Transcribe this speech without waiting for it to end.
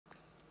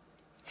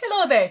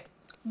Hello there!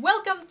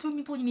 Welcome to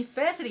Meeple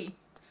University.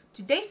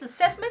 Today's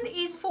assessment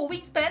is for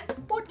Wingspan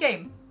Board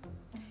Game.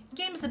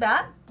 Game's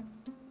about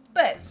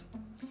birds.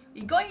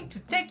 We're going to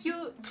take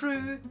you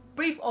through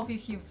brief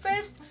overview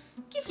first,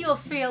 give you a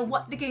feel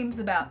what the game's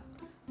about,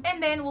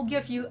 and then we'll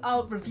give you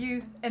our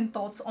review and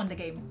thoughts on the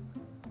game.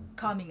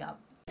 Coming up.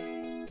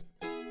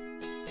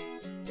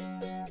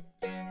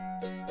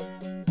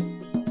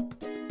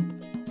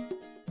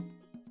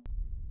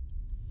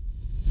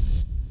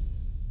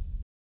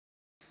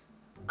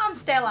 I'm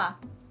Stella.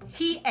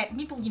 Here at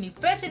Meeple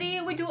University,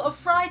 we do a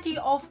variety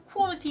of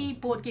quality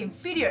board game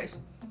videos.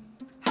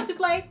 How to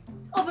play,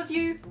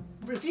 overview,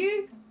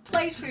 review,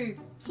 playthrough,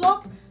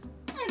 vlog,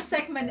 and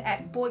segment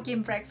at Board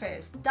Game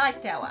Breakfast, Dice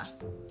Tower.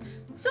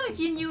 So if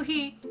you're new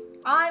here,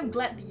 I'm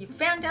glad that you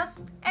found us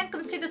and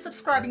consider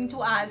subscribing to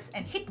us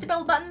and hit the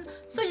bell button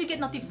so you get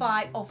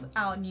notified of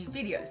our new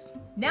videos.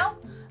 Now,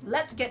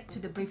 let's get to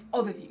the brief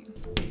overview.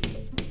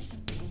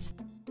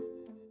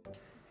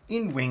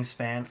 In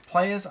Wingspan,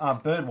 players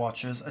are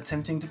birdwatchers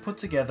attempting to put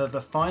together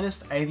the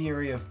finest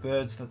aviary of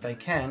birds that they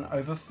can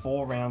over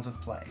 4 rounds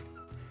of play.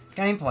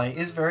 Gameplay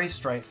is very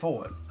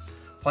straightforward.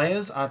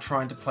 Players are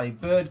trying to play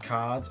bird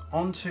cards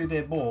onto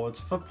their boards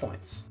for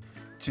points.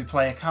 To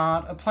play a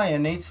card, a player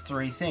needs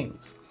 3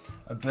 things: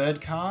 a bird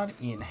card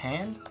in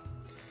hand,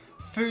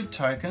 food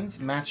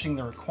tokens matching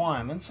the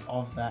requirements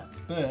of that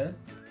bird,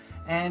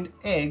 and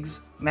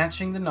eggs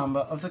matching the number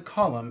of the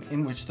column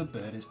in which the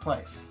bird is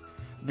placed.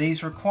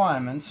 These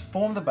requirements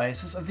form the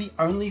basis of the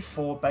only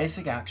 4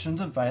 basic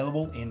actions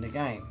available in the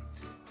game: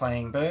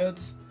 playing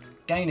birds,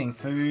 gaining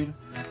food,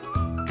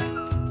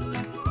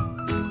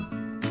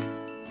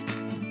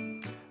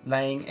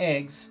 laying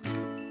eggs,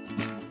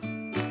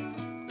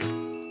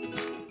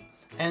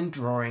 and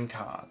drawing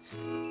cards.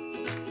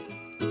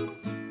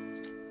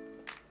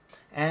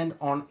 And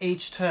on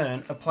each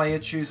turn, a player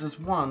chooses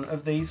one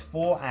of these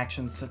 4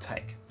 actions to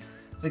take.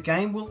 The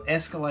game will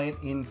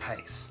escalate in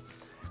pace.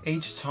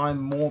 Each time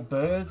more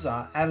birds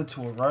are added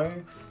to a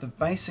row, the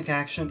basic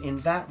action in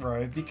that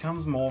row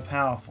becomes more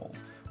powerful,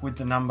 with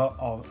the number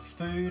of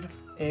food,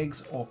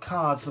 eggs, or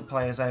cards the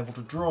player is able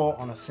to draw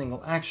on a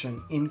single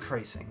action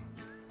increasing.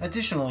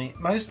 Additionally,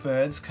 most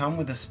birds come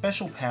with a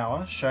special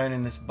power shown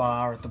in this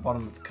bar at the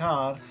bottom of the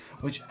card,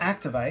 which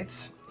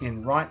activates,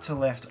 in right to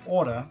left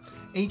order,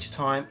 each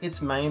time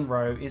its main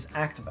row is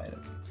activated.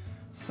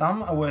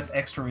 Some are worth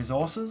extra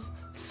resources,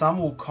 some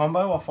will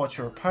combo off what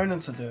your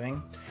opponents are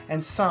doing,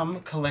 and some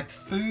collect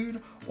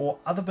food or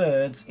other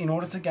birds in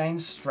order to gain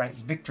straight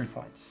victory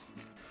points.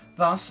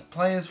 Thus,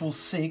 players will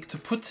seek to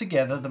put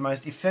together the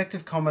most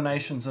effective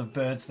combinations of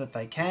birds that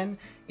they can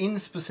in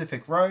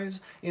specific rows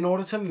in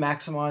order to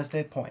maximize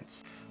their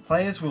points.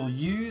 Players will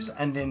use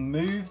and then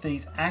move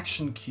these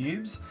action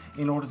cubes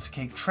in order to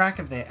keep track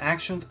of their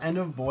actions and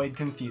avoid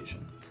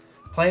confusion.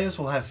 Players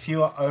will have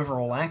fewer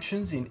overall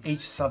actions in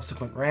each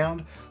subsequent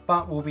round,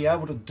 but will be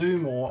able to do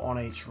more on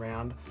each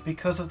round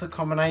because of the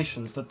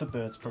combinations that the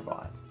birds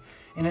provide.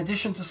 In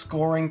addition to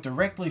scoring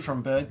directly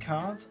from bird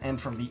cards and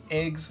from the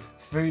eggs,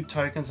 food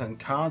tokens and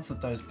cards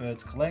that those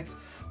birds collect,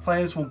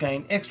 players will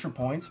gain extra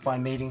points by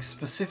meeting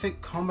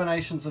specific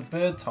combinations of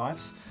bird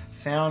types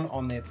found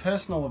on their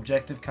personal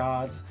objective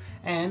cards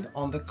and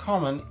on the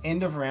common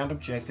end of round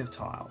objective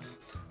tiles.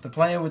 The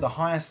player with the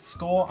highest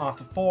score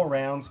after 4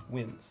 rounds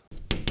wins.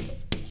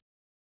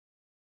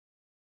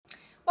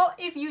 Well,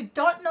 if you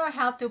don't know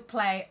how to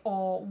play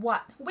or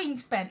what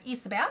Wingspan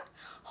is about,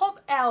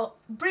 hope our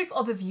brief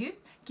overview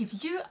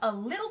gives you a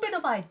little bit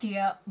of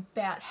idea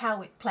about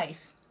how it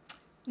plays.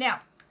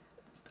 Now,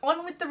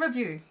 on with the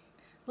review.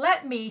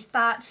 Let me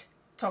start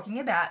talking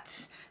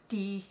about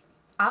the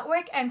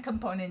artwork and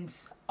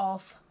components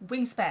of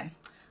Wingspan.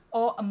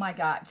 Oh my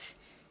god,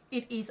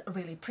 it is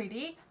really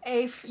pretty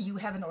if you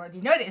haven't already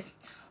noticed.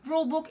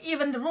 Rulebook,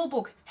 even the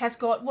rulebook has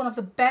got one of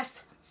the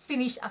best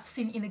finish I've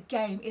seen in a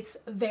game. It's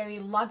very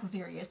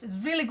luxurious. It's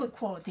really good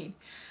quality.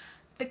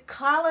 The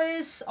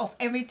colors of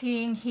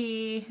everything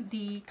here,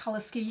 the color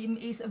scheme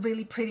is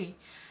really pretty.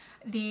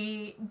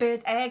 The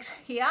bird eggs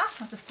here,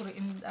 I'll just put it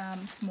in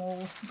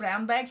small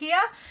brown bag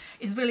here,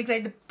 is really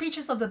great. The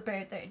pictures of the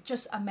bird are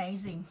just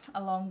amazing,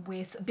 along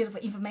with a bit of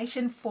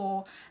information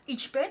for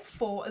each bird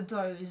for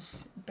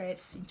those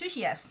birds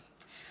enthusiasts.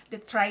 The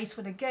trays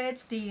for the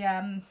birds,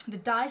 the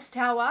dice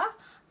tower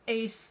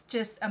is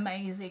just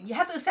amazing. You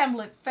have to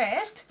assemble it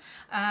first.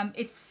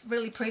 It's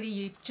really pretty.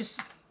 You just,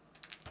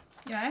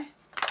 you know,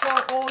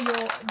 pour all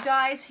your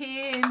dice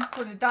here and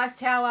put a dice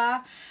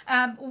tower.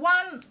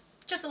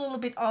 Just a little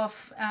bit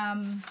of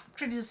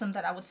criticism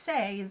that I would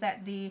say is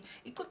that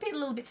it could be a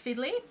little bit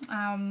fiddly.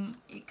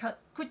 It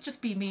could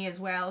just be me as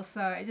well,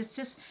 so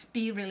just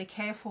be really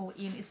careful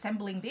in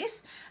assembling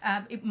this.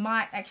 It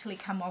might actually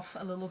come off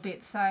a little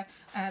bit, so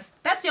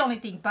that's the only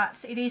thing, but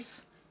it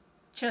is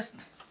just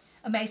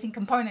amazing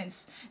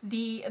components.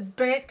 The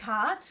bird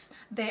cards,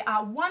 there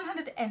are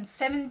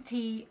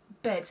 170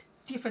 birds,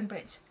 different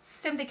birds,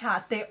 70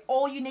 cards. They're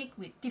all unique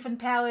with different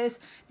powers,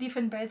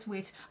 different birds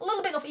with a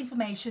little bit of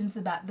information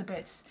about the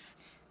birds.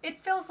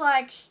 It feels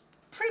like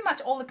pretty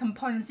much all the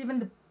components, even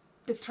the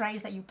the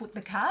trays that you put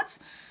the cards,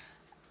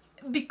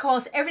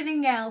 because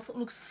everything else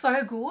looks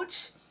so good.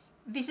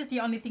 This is the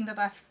only thing that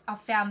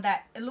I've found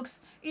that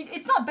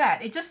it's not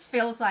bad. It just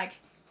feels like,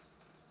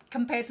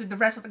 compared to the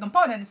rest of the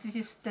components, this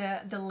is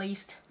the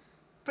least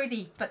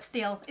pretty, but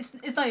still,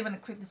 it's not even a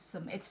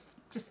criticism. It's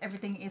just,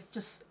 everything is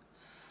just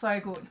so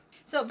good.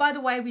 So by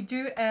the way, we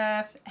do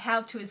a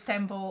how to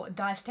assemble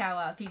dice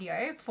tower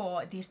video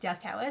for these dice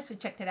towers, so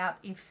check that out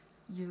if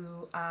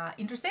you are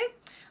interested.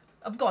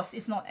 Of course,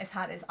 it's not as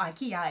hard as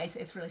IKEA.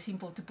 It's really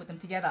simple to put them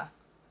together.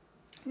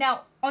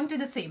 Now, onto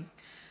the theme.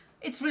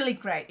 It's really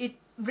great. It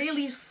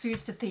really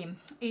suits the theme.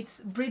 It's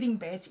breeding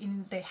birds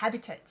in their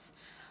habitats.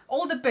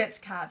 All the birds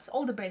cards,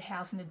 all the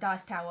birdhouse and the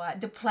dice tower,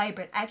 the play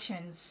bird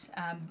actions,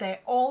 they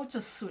all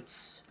just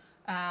suits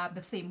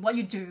the theme. What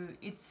you do,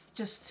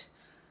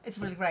 it's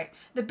really great.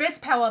 The bird's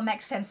power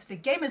makes sense to the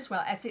game as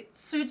well, as it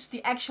suits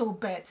the actual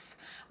birds,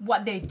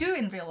 what they do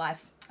in real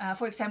life.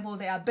 For example,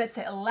 there are birds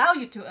that allow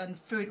you to earn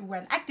food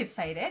when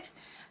activated.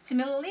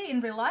 Similarly,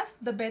 in real life,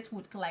 the birds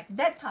would collect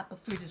that type of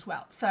food as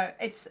well. So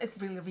it's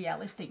really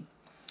realistic.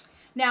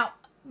 Now,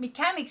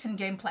 mechanics and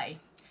gameplay.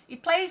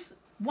 It plays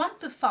 1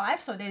 to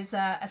 5, so there's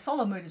a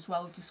solo mode as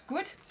well, which is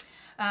good.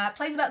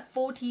 Plays about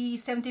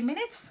 40-70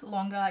 minutes,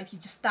 longer if you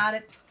just start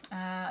it,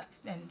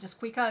 and just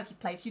quicker if you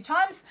play a few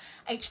times.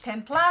 Age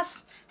 10 plus,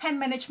 hand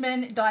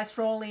management, dice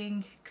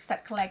rolling,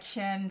 set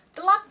collection.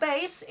 The luck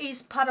base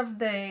is part of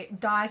the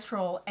dice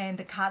roll and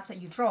the cards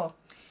that you draw.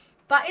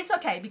 But it's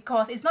okay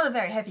because it's not a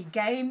very heavy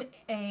game,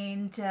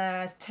 and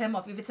term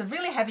of if it's a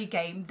really heavy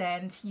game,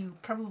 then you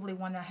probably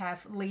want to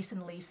have least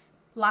and least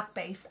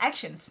luck-based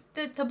actions.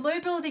 The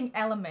tableau building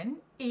element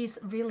is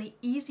really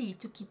easy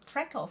to keep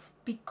track of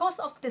because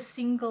of the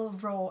single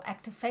row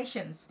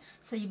activations.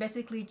 So you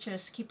basically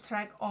just keep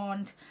track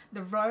on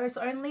the rows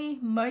only,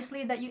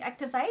 mostly, that you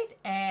activate,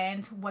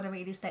 and whatever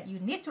it is that you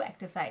need to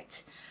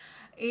activate.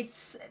 It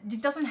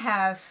doesn't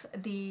have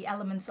the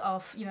elements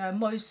of, you know,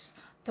 most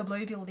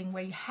tableau building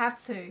where you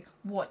have to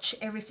watch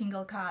every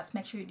single card,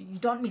 make sure you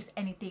don't miss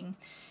anything.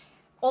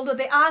 Although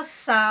there are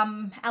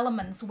some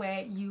elements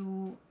where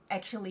you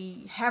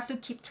actually have to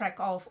keep track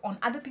of on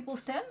other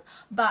people's turn,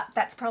 but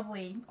that's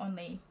probably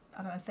only,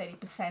 I don't know,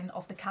 30%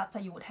 of the cards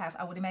that you would have,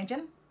 I would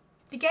imagine.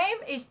 The game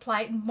is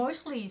played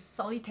mostly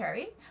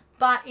solitary,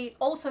 but it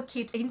also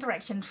keeps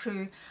interaction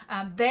through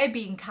there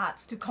being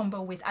cards to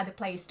combo with other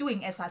players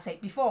doing, as I said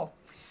before.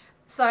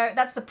 So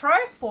that's the pro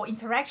for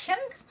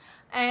interactions,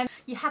 and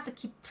you have to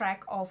keep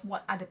track of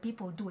what other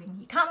people are doing.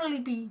 You can't really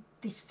be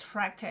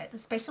distracted,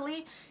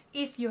 especially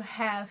if you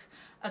have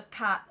a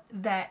card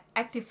that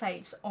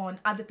activates on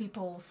other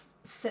people's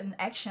certain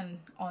action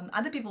on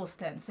other people's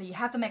turns. So you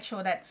have to make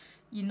sure that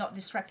you're not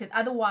distracted,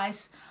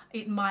 otherwise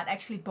it might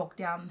actually bog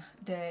down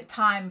the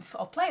time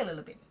of play a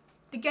little bit.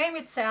 The game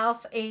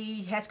itself,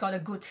 it has got a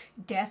good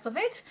depth of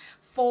it.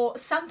 For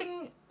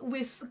something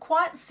with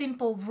quite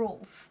simple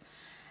rules,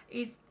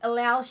 it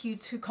allows you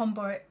to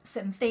combo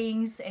certain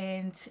things,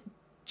 and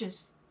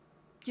just,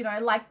 you know,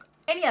 like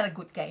any other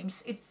good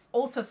games, it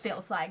also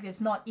feels like there's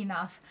not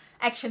enough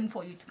action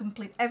for you to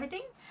complete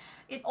everything.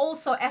 It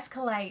also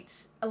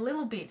escalates a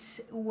little bit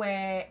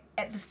where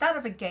at the start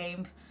of a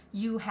game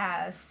you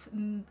have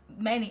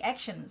many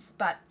actions,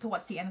 but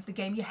towards the end of the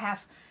game you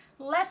have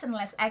less and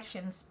less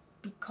actions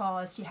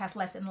because you have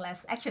less and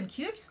less action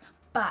cubes,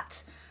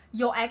 but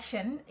your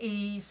action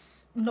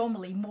is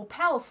normally more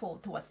powerful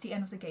towards the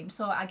end of the game.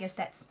 So I guess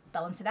that's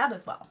balanced it out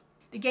as well.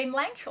 The game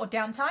length or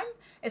downtime,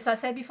 as I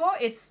said before,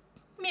 it's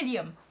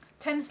medium.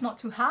 Turns not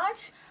too hard.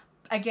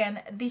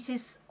 Again, this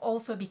is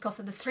also because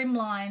of the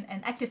streamline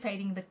and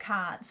activating the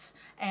cards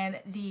and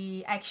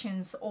the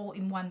actions all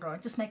in one row.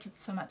 It just makes it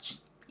so much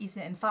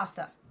easier and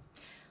faster.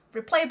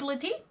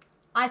 Replayability,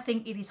 I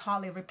think it is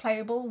highly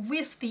replayable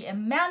with the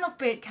amount of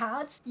bird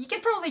cards. You can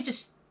probably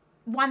just,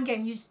 one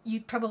game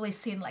you'd probably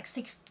seen like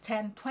 6,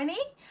 10, 20.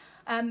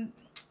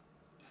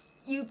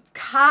 You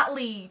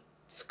hardly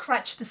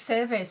scratch the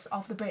surface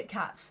of the bird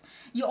cards.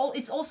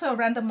 It's also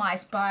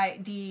randomized by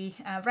the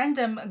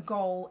random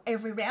goal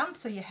every round,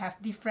 so you have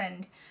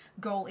different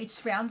goal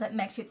each round that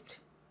makes it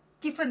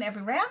different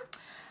every round.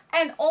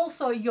 And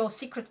also your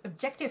secret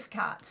objective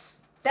cards,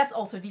 that's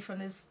also different.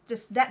 There's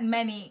just that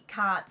many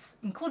cards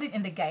included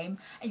in the game,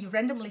 and you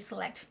randomly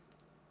select,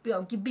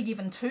 be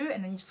given 2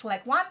 and then you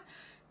select 1.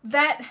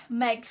 That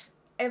makes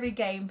every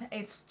game,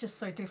 it's just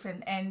so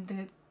different, and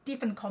the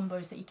different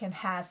combos that you can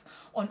have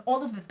on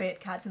all of the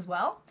bird cards as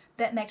well,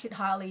 that makes it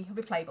highly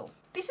replayable.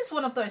 This is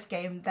one of those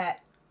games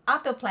that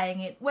after playing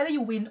it, whether you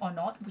win or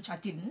not, which I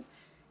didn't,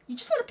 you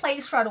just want to play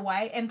this right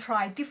away and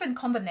try different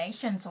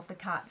combinations of the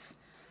cards.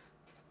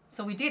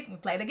 So we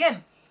played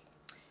again.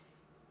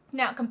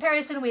 Now,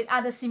 comparison with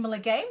other similar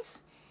games,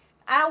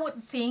 I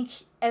would think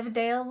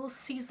Everdale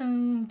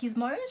Season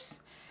Gizmos.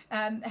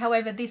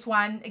 However, this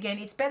one, again,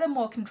 it's better,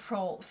 more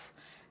controls,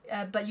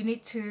 but you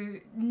need to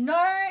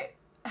know,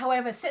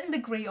 however, a certain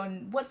degree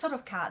on what sort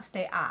of cards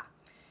they are.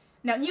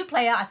 Now, new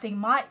player, I think,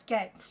 might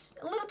get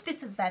a little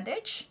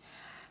disadvantage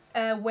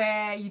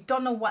where you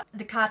don't know what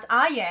the cards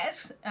are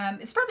yet.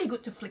 It's probably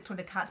good to flick through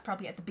the cards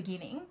probably at the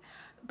beginning,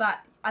 but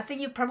I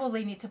think you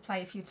probably need to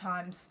play a few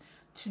times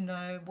to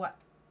know what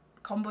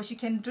combos you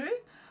can do,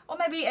 or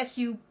maybe as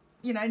you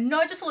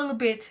know just a little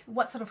bit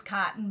what sort of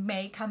card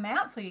may come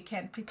out, so you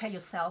can prepare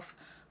yourself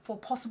for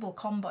possible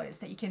combos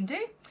that you can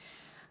do.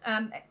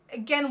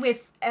 Again,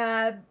 with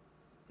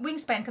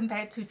Wingspan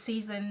compared to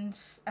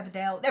Seasons,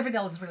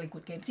 Everdell is a really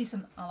good game.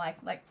 Season I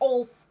like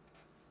all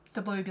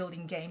the blue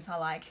building games I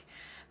like,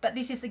 but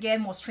this is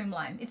again more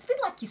streamlined. It's a bit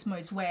like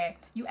Gizmos, where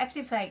you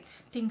activate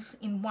things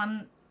in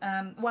one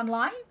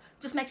line,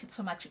 just makes it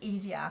so much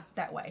easier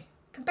that way.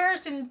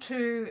 Comparison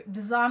to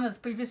Designer's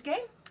previous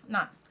game?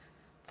 None.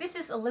 This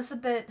is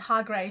Elizabeth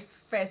Hargrave's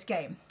first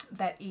game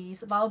that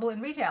is available in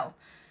retail.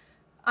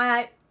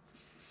 I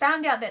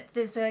found out that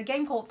there's a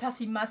game called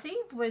Tussie Mussy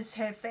was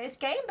her first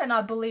game, and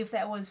I believe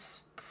that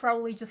was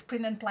probably just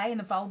print and play and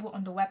available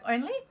on the web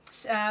only.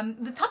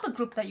 The type of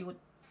group that you would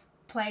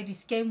play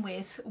this game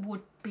with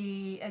would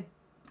be,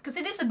 because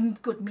it is a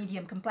good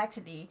medium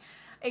complexity,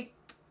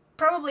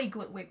 probably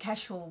good with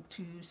casual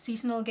to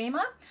seasonal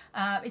gamer.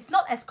 It's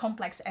not as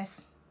complex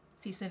as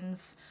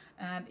Seasons.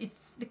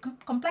 The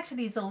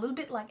complexity is a little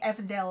bit like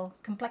Everdell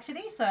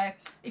complexity, so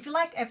if you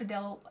like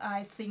Everdell,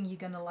 I think you're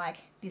gonna like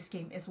this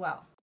game as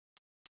well.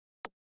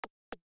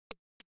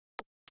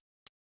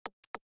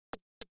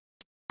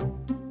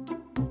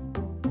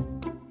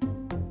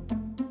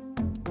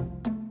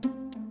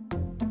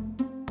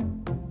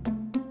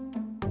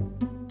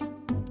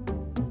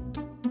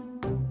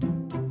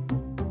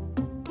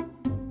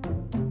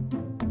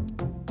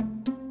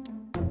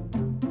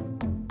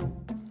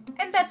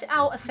 That's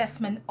our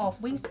assessment of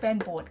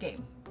Wingspan Board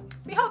Game.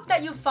 We hope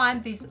that you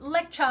find this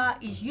lecture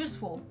is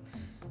useful.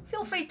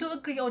 Feel free to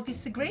agree or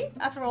disagree.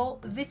 After all,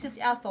 this is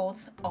our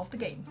thoughts of the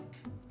game.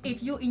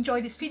 If you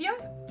enjoyed this video,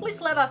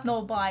 please let us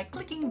know by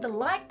clicking the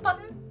like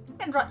button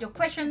and write your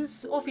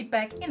questions or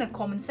feedback in the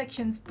comment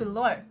sections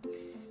below.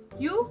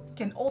 You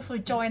can also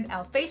join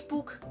our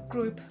Facebook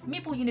group,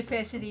 Meeple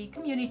University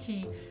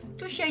Community,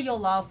 to share your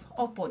love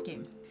of board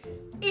game.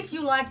 If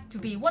you like to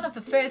be one of the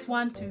first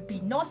one to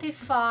be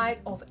notified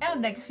of our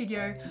next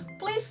video,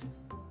 please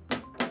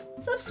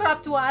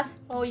subscribe to us,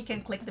 or you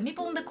can click the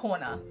Meeple in the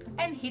corner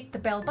and hit the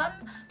bell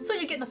button so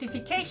you get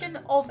notification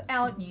of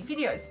our new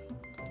videos.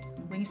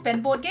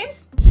 Wingspan Board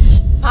Games,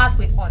 pass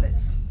with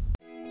honors.